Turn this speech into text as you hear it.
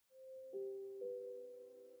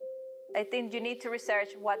I think you need to research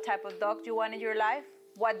what type of dog you want in your life.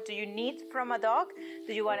 What do you need from a dog?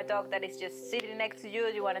 Do you want a dog that is just sitting next to you?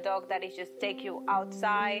 Do you want a dog that is just take you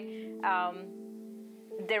outside?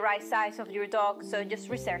 The right size of your dog. So just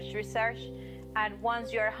research. And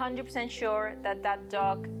once you're 100% sure that that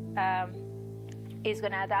dog is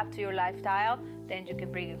gonna adapt to your lifestyle, then you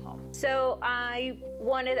can bring him home. So I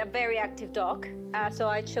wanted a very active dog. So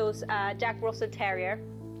I chose a Jack Russell Terrier.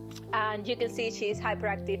 And you can see she's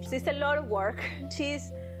hyperactive. It's a lot of work.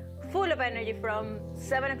 She's full of energy from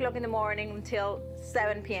 7 o'clock in the morning until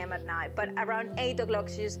 7 p.m. at night. But around 8 o'clock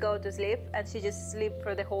she just goes to sleep, and she just sleeps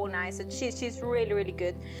for the whole night. So she's really, really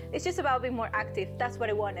good. It's just about being more active. That's what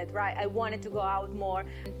I wanted, right? I wanted to go out more.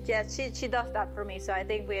 Yeah, she does that for me. So I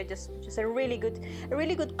think we are just a really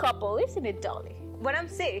good couple, isn't it, Dolly? When I'm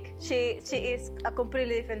sick, she is a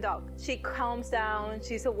completely different dog. She calms down,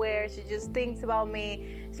 she's aware, she just thinks about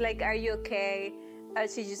me. She's like, are you okay?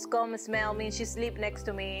 She just come and smell me, she sleeps next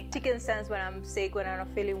to me. She can sense when I'm sick, when I'm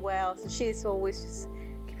not feeling well. So she's always just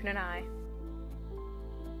keeping an eye.